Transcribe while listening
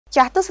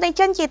ចាស់ទស្សនិក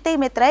ជនជាទី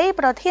មេត្រី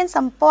ប្រធានស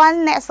ម្ព័ន្ធ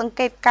អ្នកសង្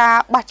កេតការ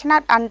បោះឆ្នោ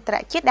តអន្តរ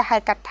ជាតិដែលហៅ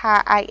កាត់ថា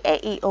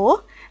Iaeo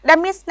ដែល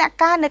មានស្នាក់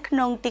ការនៅក្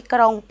នុងទីក្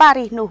រុងប៉ា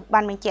រីសនោះបា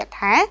នបញ្ជាក់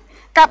ថា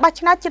ការបោះ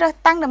ឆ្នោតជ្រើស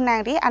តាំងតំណាង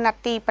រាស្ត្រអាណត្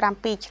តិទី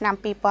7ឆ្នាំ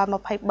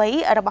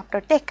2023របស់ប្រ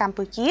ទេសកម្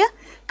ពុជា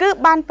គឺ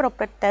បានប្រ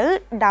ព្រឹត្តទៅ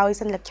ដោយ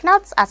សញ្ញាឆ្នោត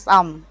ស្អាតស្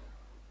អំ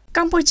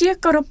កម្ពុជា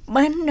គោរព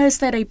បាននៅ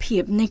សេរីភា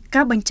ពនៃ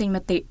ការបញ្ចេញម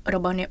តិរ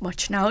បស់អ្នកបោះ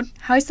ឆ្នោត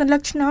ហើយសញ្ញា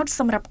ឆ្នោត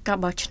សម្រាប់ការ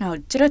បោះឆ្នោត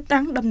ជ្រើស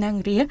តាំងតំណាង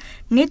រាស្ត្រ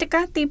នីតិ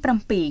កាលទី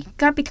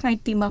7កាលពីថ្ងៃ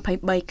ទី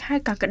23ខែ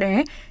កក្កដា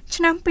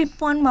ឆ្នាំ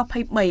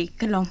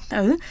2023កន្លង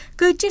ទៅ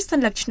គឺជាស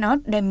ញ្ញាឆ្នោត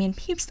ដែលមាន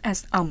ភាពស្អាត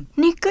ស្អំ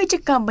នេះគឺជា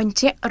ការបញ្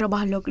ជាក់រប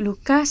ស់លោក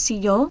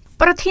Iaeo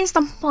ប្រធានស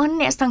ម្ព័ន្ធ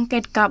អ្នកសង្កេ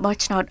តការបោះ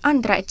ឆ្នោតអ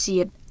ន្តរជា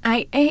តិ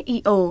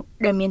Iaeo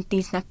ដែលមានទី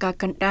ស្នាក់ការ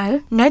កណ្ដាល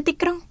នៅទី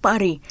ក្រុងប៉ា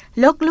រីស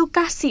លោក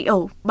Iaeo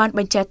បានប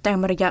ញ្ជាក់តា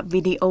មរយៈវី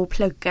ដេអូផ្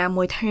លូវការ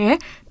មួយថា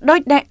ដោយ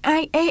ដែល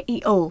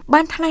Iaeo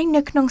បានថ្លែង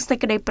នៅក្នុងសេច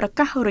ក្តីប្រ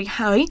កាសរួច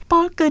ហើយព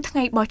លគឺថ្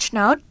ងៃបោះឆ្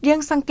នោតយើង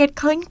សង្កេត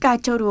ឃើញការ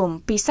ចូលរួម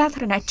ពីសា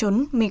ធារណជន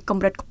មានក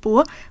ម្រិតខ្ព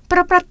ស់ប្រ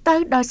ព្រឹត្តទៅ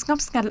ដោយស្ង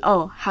ប់ស្ងាត់ល្អ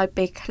ហើយ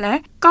ពេលខ្លះ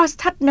ក៏ស្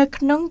ថិតនៅ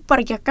ក្នុងប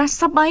រិយាកាស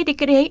សប្បាយរី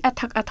ករាយអ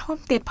ធិកអធម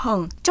ទៀតផង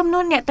ចំនួ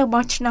នអ្នកទៅ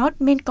បោះឆ្នោត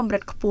មានកម្រិ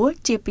តខ្ពស់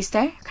ជាពិ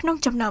សេសក្នុង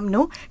ចំណោម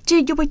នោះជា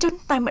យុវជន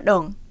តែម្ដ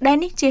ងដែល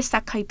នេះជាស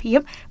ក្ខីភាព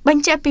ប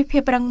ញ្ជាក់ពីភា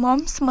ពរឹងមាំ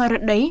ស្មារ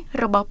តី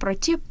របស់ប្រ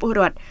ជាពល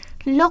រដ្ឋ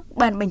លោក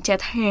បានបញ្ជា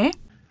ក់ថា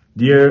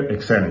Dear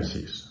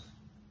Excellencies,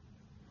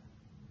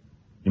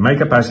 in my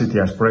capacity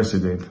as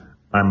President,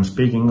 I'm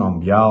speaking on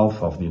behalf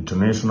of the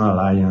International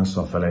Alliance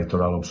of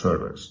Electoral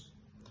Observers,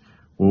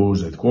 whose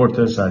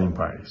headquarters are in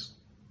Paris.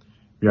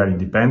 We are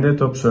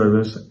independent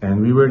observers and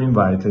we were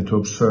invited to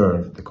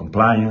observe the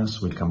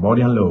compliance with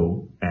Cambodian law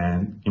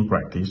and, in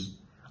practice,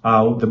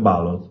 how the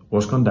ballot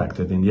was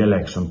conducted in the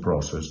election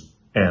process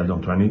held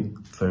on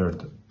 23rd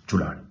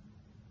July.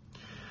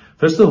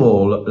 First of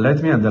all, let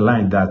me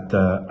underline that,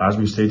 as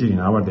we stated in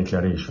our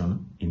declaration,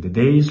 in the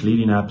days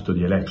leading up to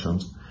the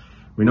elections,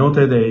 we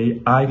noted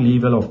a high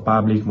level of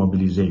public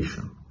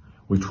mobilization,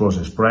 which was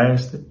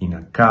expressed in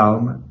a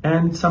calm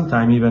and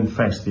sometimes even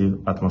festive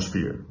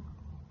atmosphere.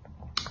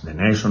 The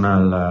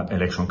National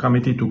Election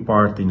Committee took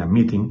part in a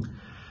meeting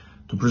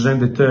to present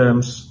the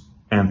terms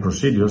and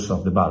procedures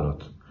of the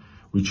ballot,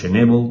 which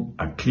enabled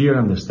a clear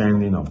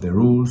understanding of the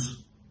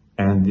rules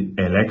and the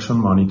election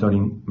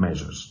monitoring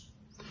measures.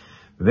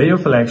 The day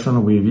of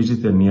election, we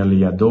visited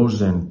nearly a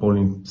dozen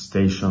polling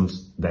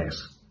stations'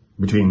 desks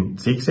between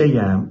 6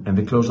 a.m. and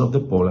the close of the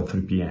poll at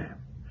 3 p.m.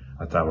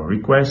 At our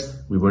request,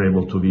 we were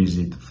able to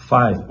visit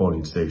 5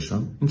 polling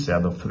stations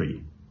instead of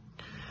 3.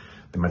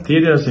 The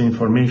materials and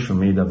information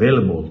made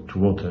available to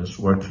voters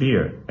were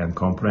clear and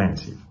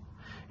comprehensive.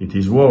 It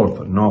is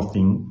worth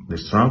noting the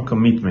strong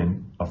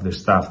commitment of the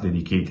staff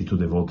dedicated to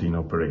the voting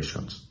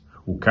operations,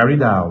 who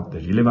carried out the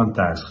relevant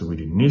tasks with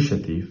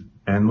initiative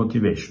and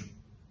motivation.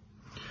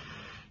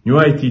 New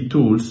IT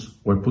tools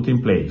were put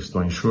in place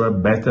to ensure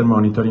better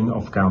monitoring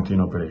of counting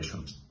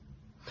operations.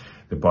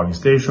 The polling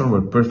stations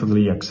were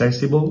perfectly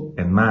accessible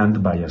and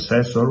manned by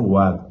assessors who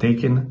had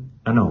taken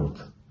an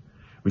oath,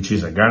 which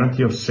is a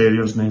guarantee of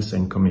seriousness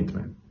and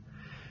commitment.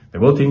 The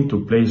voting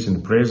took place in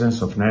the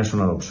presence of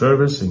national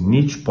observers in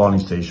each polling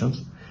station,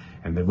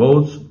 and the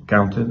votes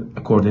counted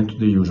according to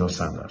the usual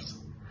standards.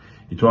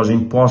 It was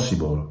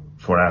impossible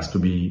for us to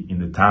be in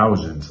the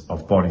thousands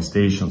of polling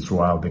stations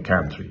throughout the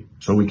country,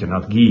 so we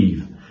cannot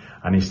give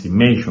an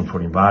estimation for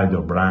invalid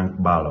or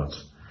blank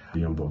ballots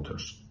beyond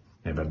voters.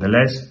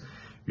 Nevertheless,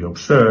 we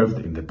observed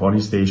in the polling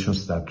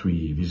stations that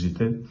we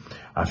visited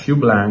a few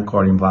blank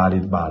or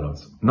invalid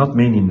ballots, not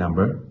many in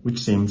number, which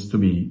seems to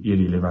be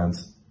irrelevant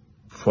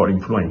for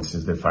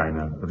influencing the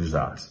final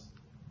results.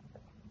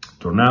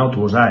 Turnout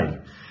was high,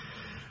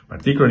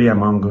 particularly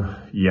among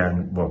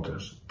young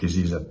voters. This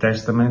is a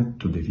testament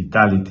to the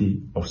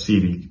vitality of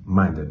civic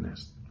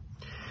mindedness.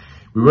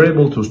 We were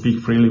able to speak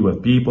freely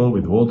with people,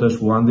 with voters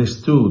who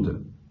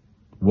understood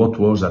what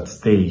was at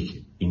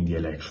stake in the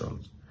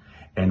elections.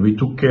 And we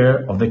took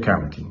care of the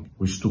counting,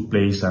 which took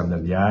place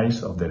under the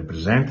eyes of the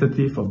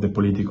representative of the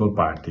political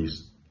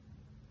parties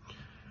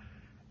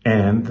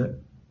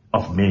and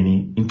of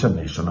many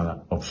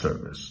international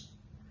observers.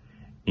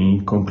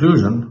 In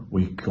conclusion,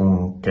 we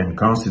can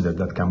consider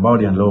that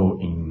Cambodian law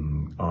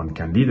on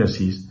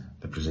candidacies,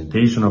 the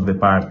presentation of the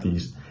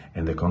parties,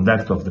 and the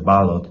conduct of the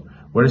ballot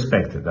were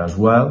respected, as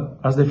well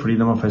as the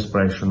freedom of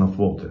expression of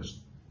voters,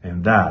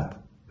 and that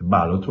the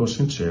ballot was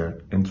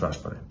sincere and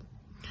transparent.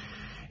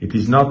 It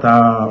is not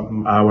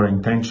our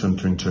intention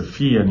to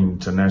interfere in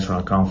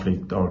international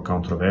conflict or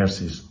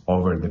controversies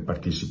over the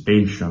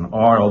participation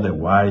or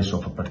otherwise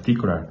of a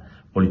particular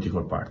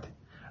political party.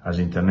 As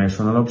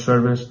international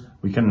observers,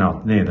 we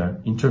cannot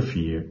neither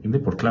interfere in the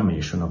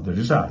proclamation of the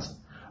results.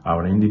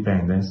 Our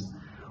independence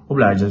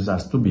obliges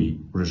us to be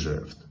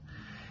reserved.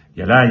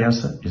 The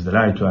Alliance is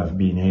delighted to have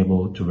been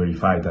able to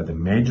verify that the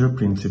major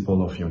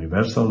principles of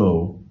universal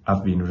law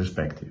have been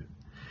respected.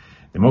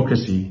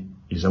 Democracy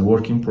is a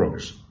work in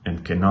progress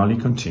and can only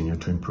continue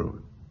to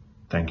improve.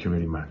 Thank you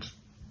very much.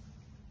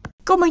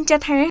 ក៏បញ្ជា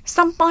ក់ថាស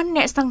ម្ព័ន្ធ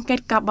អ្នកសង្កេត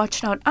ការបោះ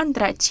ឆ្នោតអន្ត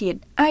រជាតិ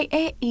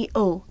Iaeo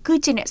គឺ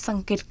ជាអ្នកស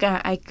ង្កេតការ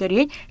ឯក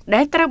រាជ្យ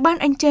ដែលត្រូវបាន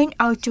អញ្ជើញ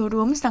ឲ្យចូល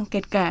រួមសង្កេ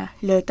តការ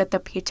លើទស្សនវិ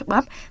ជ្ជាច្បា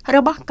ប់រ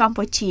បស់កម្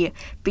ពុជា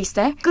ពិ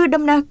សេសគឺ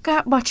ដំណើរកា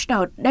របោះឆ្នោ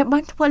តដែលបា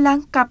នធ្វើឡើង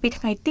កាលពី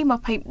ថ្ងៃទី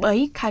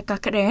23 ខែក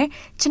ក្កដា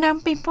ឆ្នាំ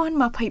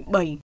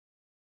2023